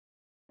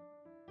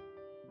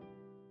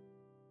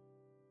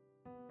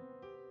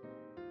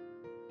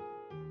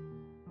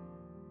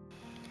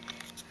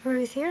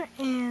Ruth here,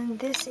 and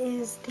this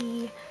is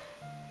the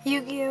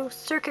Yu-Gi-Oh!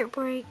 Circuit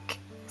Break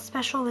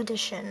Special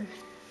Edition.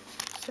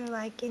 So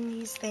like in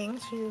these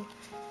things, you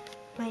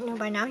might know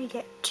by now, you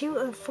get 2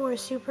 of 4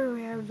 super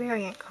rare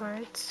variant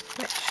cards,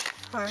 which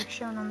are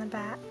shown on the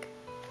back.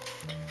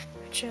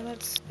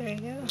 There you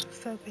go,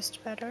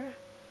 focused better.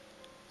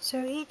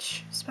 So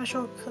each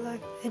special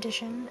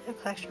edition, a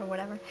collection or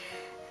whatever,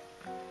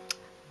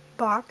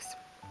 box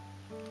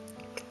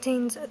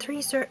contains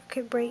 3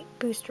 Circuit Break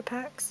booster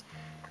packs,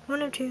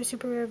 1 of 2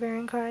 super rare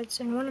variant cards,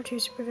 and 1 of 2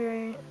 super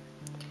rare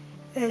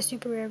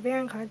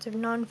variant cards of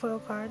non-foil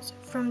cards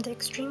from the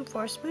Extreme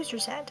Force booster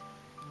set.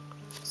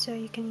 So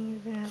you can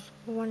even have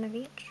 1 of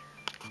each,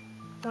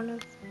 1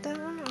 of that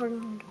one, or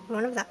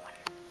 1 of that one.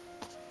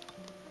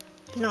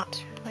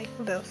 Not like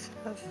both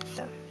of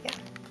them, yeah.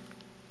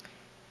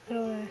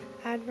 Little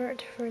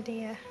advert for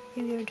the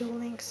Yu-Gi-Oh! Duel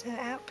Links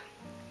app.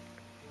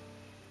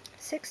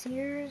 6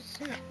 years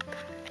up.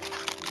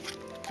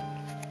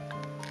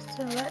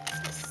 So let's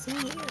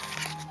see.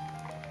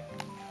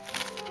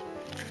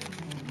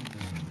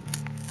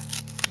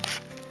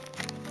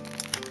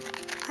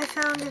 I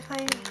found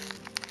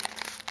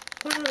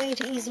one way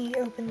to easy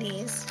open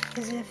these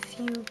is if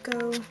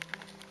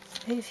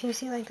you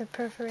see like the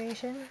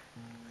perforation,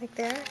 like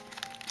there,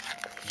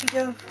 if you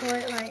go for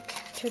it like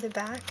to the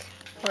back,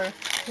 or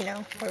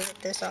or rip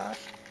this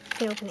off, you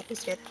can open it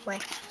easier that way.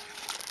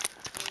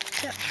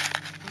 So.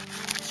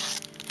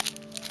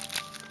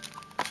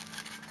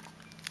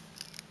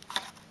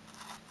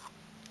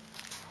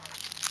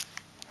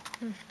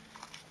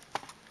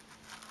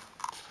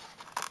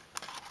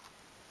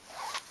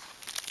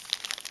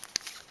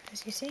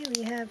 As you see,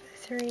 we have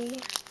 3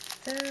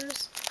 of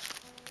those.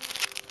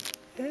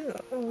 Ooh,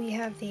 we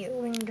have the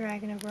Winged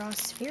Dragon of Raw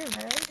Sphere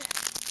mode.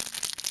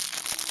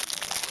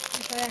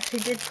 I actually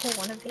did pull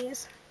one of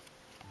these.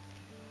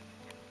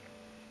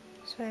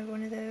 So I have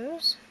one of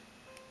those.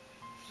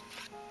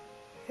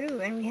 Ooh,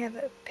 and we have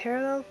a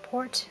Parallel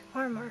Port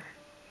Armor.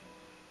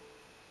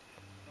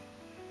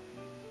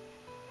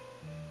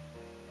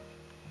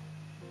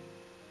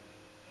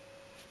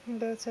 And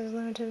both says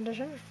limited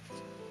edition.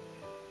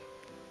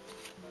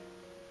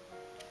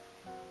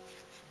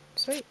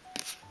 Sweet.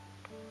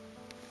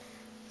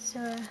 So,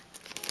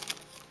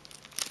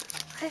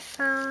 I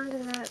found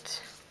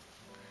that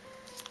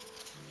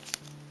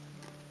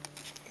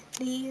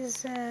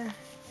these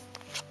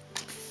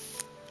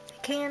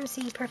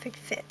KMC Perfect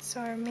Fits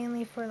are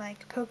mainly for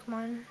like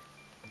Pokemon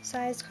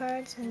size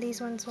cards, and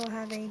these ones will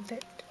have a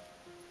bit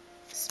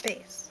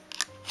space,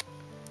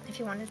 if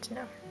you wanted to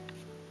know.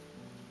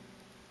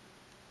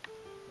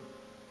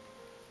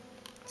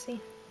 See?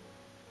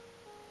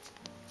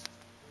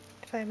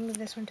 If I move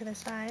this one to the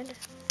side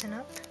and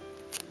up,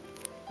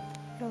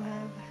 you'll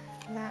have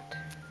that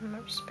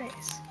much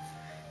space.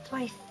 So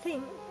I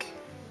think,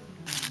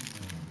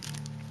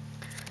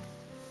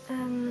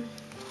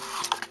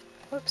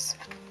 whoops,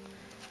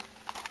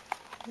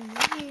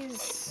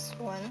 these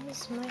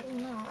ones might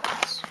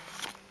not.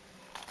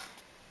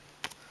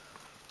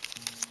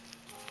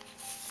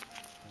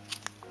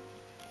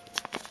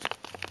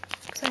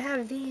 Because I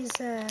have these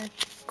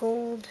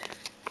gold,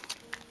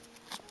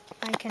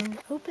 I can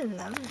open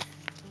them.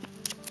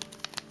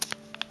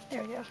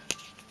 There we go.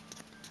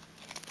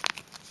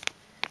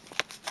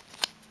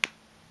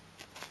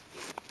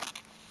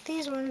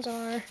 These ones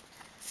are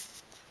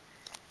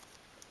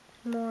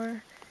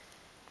more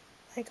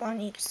like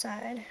on each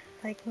side,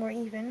 like more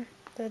even,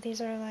 though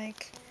these are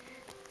like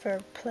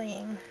for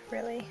playing,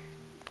 really.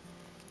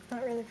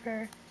 Not really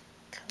for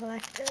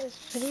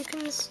collectors, but you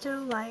can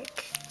still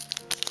like,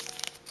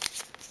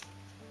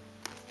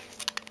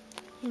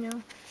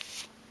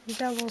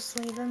 double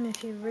sleeve them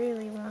if you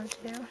really want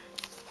to.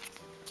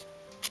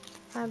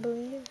 I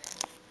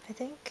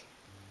think.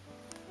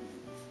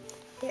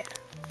 Yeah.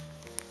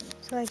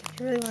 So like if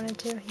you really wanted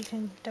to, you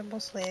can double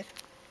sleeve,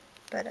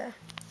 but it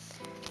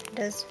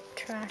does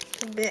track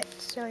a bit,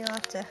 so you'll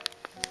have to,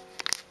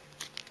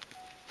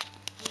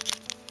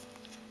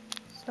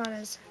 it's not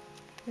as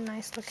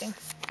nice looking.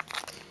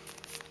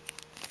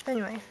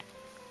 Anyway,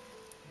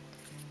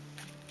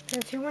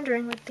 if you're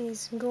wondering what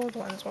these gold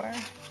ones were,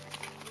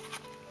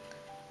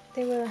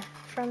 they were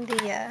from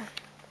the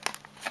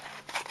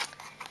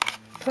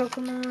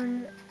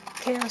Pokemon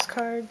Chaos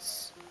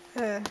Cards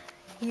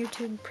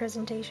YouTube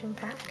presentation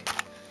pack.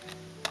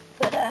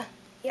 But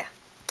yeah.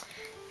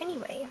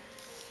 Anyway,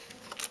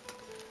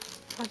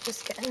 I'll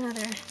just get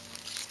another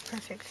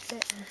Perfect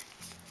Fit.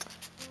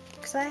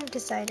 Because I've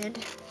decided,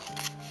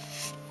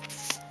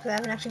 because I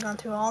haven't actually gone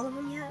through all of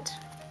them yet,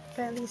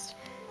 but at least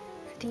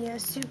for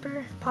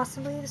the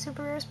possibly the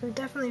super rares, but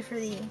definitely for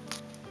the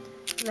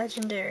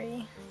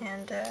legendary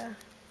and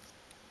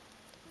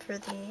for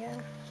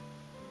the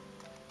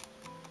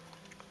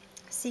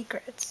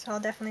secrets, I'll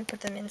definitely put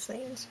them in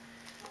sleeves,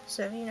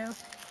 so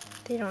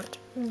they don't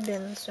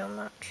bend so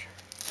much.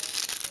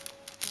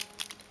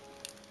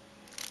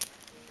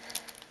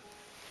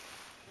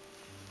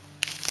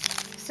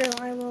 So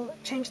I will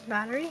change the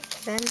battery,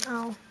 then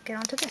I'll get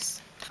onto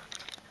this.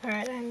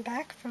 Alright, I'm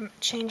back from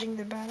changing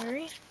the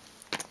battery.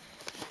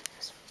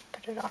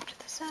 set it off to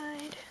the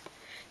side.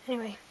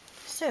 Anyway,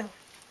 so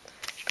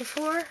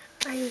before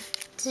I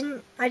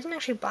didn't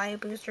actually buy a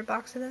booster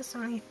box of this.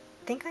 I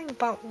think I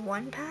bought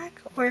one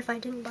pack, or if I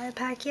didn't buy a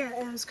pack yet,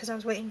 it was because I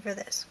was waiting for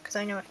this, because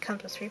I know it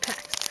comes with 3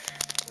 packs.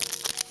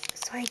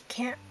 So I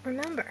can't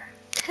remember.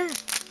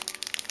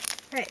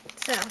 Right,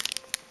 so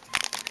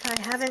if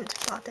I haven't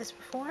bought this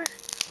before,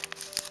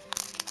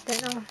 then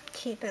I'll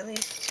keep at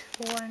least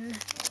one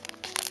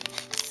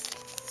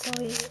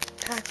silly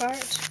pack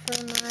art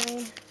for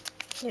my,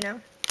 you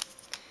know,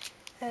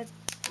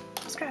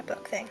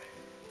 scrapbook thing.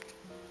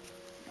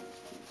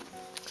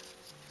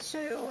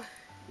 So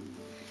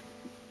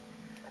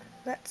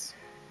that's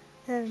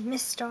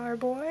Miss Star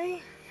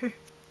Boy.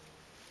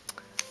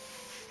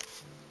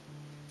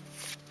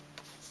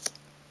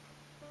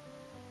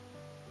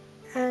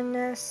 And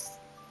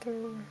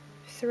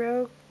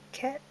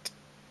Throket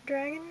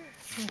Dragon.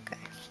 Okay.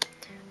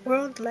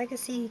 World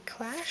Legacy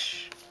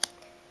Clash.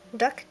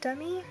 Duck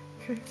Dummy.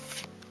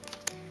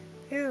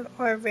 Ooh,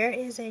 our rare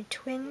is a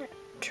Twin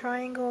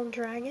Triangle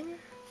Dragon.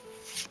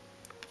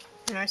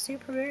 And our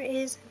super rare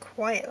is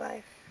Quiet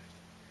Life.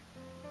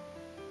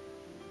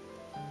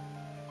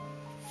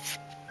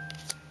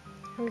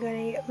 We got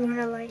a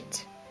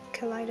Lunalight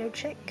Kaleido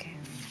Chick,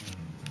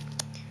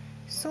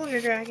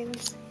 Soldier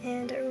Dragons,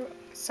 and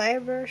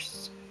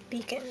Cyberburst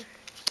Beacon.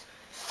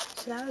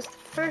 So that was the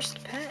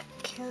first pack.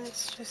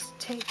 Let's just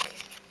take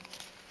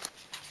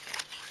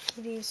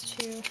these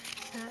two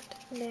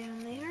down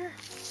there.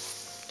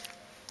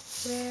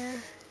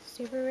 Rare,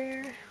 super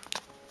rare,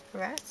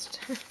 rest.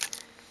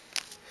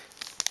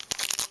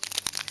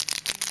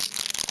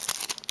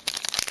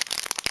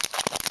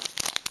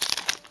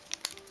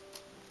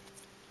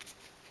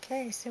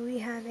 Okay, so we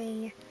have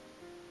a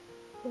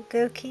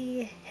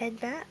Goki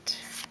Headbat,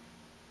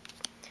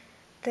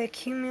 the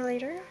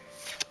Accumulator,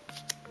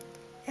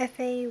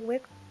 FA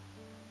Whip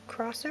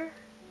Crosser,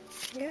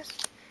 I guess,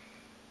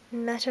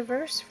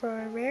 Metaverse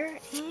for a rare,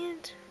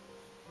 and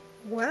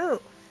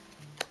whoa!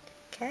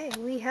 Okay,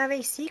 we have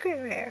a secret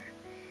rare,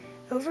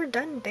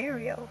 Overdone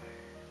Burial.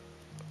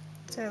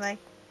 So like,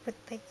 with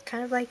like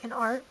kind of like an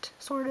art,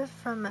 sort of,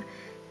 from,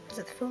 is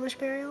it the Foolish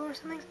Burial or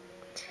something?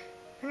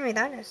 Anyway,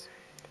 that is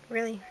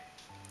really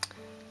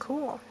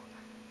cool.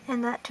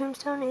 And that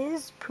tombstone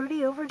is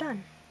pretty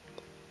overdone.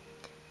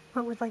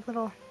 But with like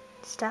little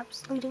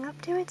steps leading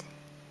up to it.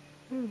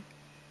 And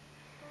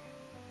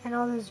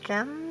all those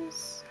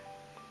gems.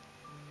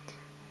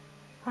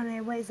 What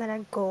is that,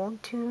 a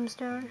gold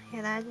tombstone?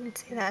 Yeah, I'd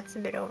say that's a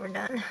bit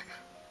overdone.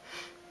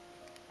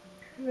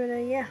 But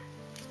yeah.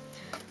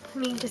 Let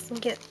me just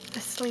get the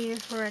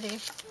sleeve ready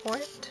for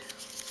it.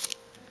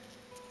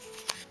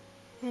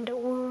 And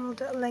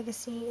World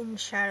Legacy in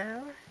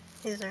Shadow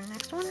is our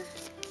next one.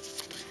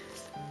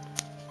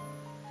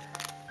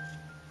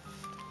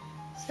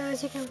 So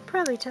as you can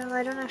probably tell,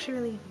 I don't actually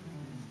really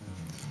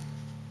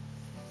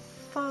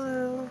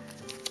follow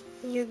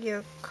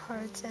Yu-Gi-Oh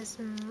cards as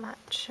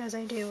much as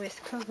I do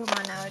with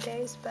Pokemon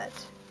nowadays, but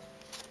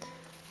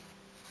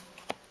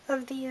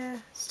of the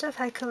stuff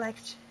I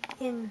collect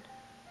in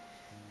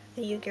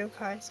the Yu-Gi-Oh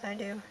cards, I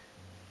do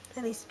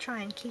at least try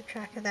and keep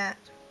track of that.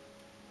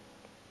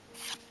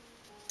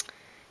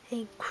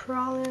 A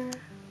Crawler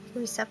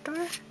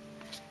Receptor,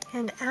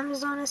 and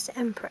Amazoness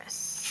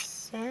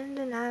Empress, and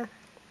a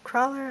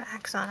Crawler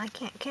Axon. I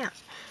can't count.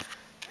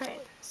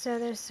 Alright, so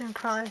there's some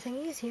crawler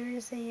thingies. Here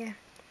is the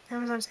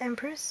Amazoness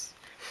Empress.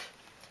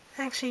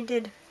 I actually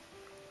did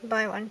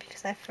buy one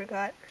because I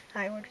forgot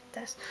I ordered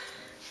this.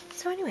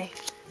 So anyway,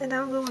 and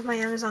that will go with my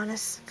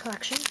Amazoness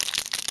collection.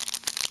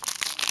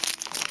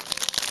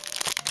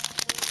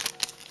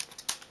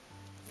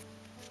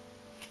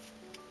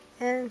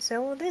 And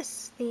so will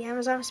this. The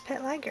Amazoness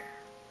Pet Liger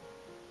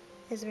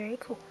is very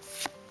cool.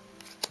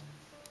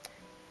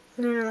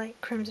 Lunalight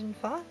Crimson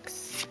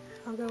Fox.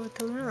 I'll go with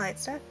the Lunalight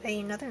stuff.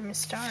 Another Miss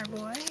Star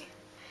Boy.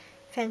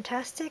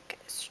 Fantastic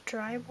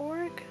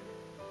Stryborg.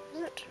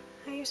 Is it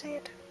how you say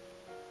it?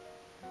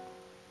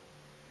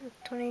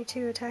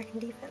 22 attack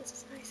and defense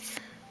is nice.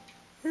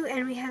 Ooh,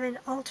 and we have an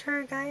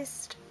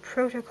Altergeist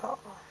Protocol.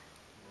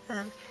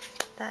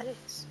 That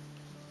is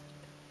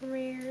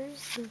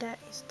rares. That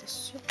is the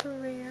super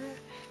rare.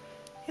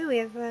 Ooh, we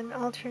have an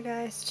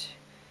Altergeist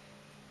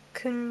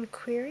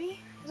Kunquiri,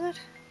 is it?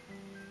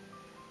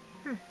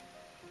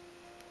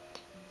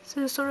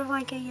 So sort of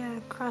like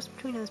a cross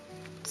between a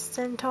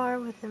centaur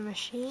with a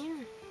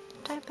machine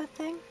type of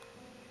thing.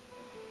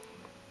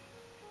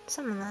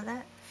 Something like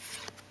that.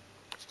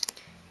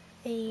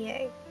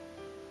 A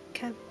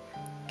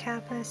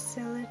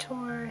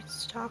Capacilitor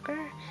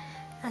Stalker.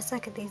 I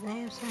suck at these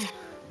names.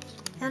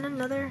 And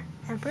another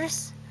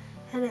Empress.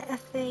 And an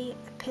FA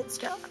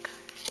Pitstop.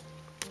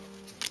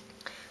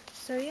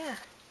 So yeah,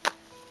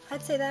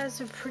 I'd say that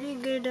was a pretty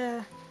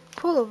good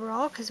pull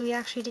overall, because we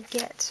actually did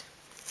get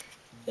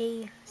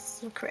a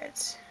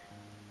secret.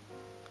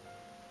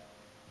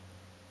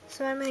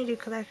 So I mainly do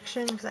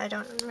collection because I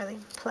don't really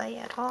play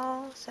at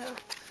all, so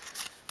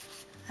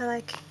I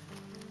like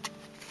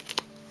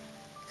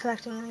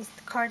collecting at least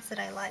the cards that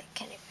I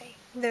like anyway.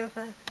 The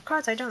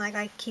cards I don't like,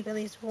 I keep at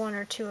least 1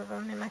 or 2 of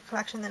them in my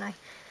collection, then I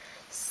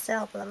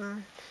sell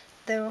them.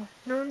 Though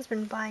no one's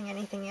been buying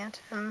anything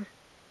yet.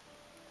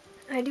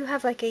 I do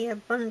have like a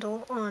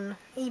bundle on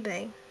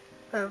eBay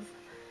of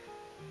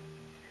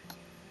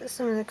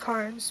some of the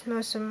cards.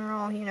 Most of them are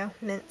all, you know,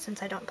 mint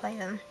since I don't play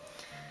them.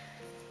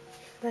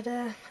 But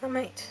I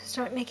might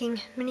start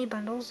making mini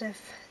bundles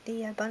if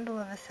the bundle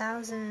of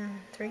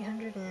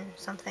 1,300 and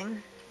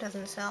something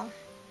doesn't sell.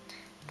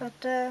 But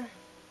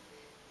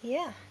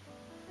yeah.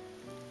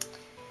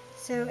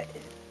 So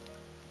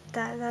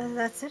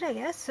that's it, I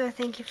guess. So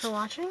thank you for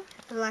watching.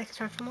 Like,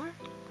 subscribe for more.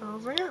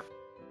 Over and out.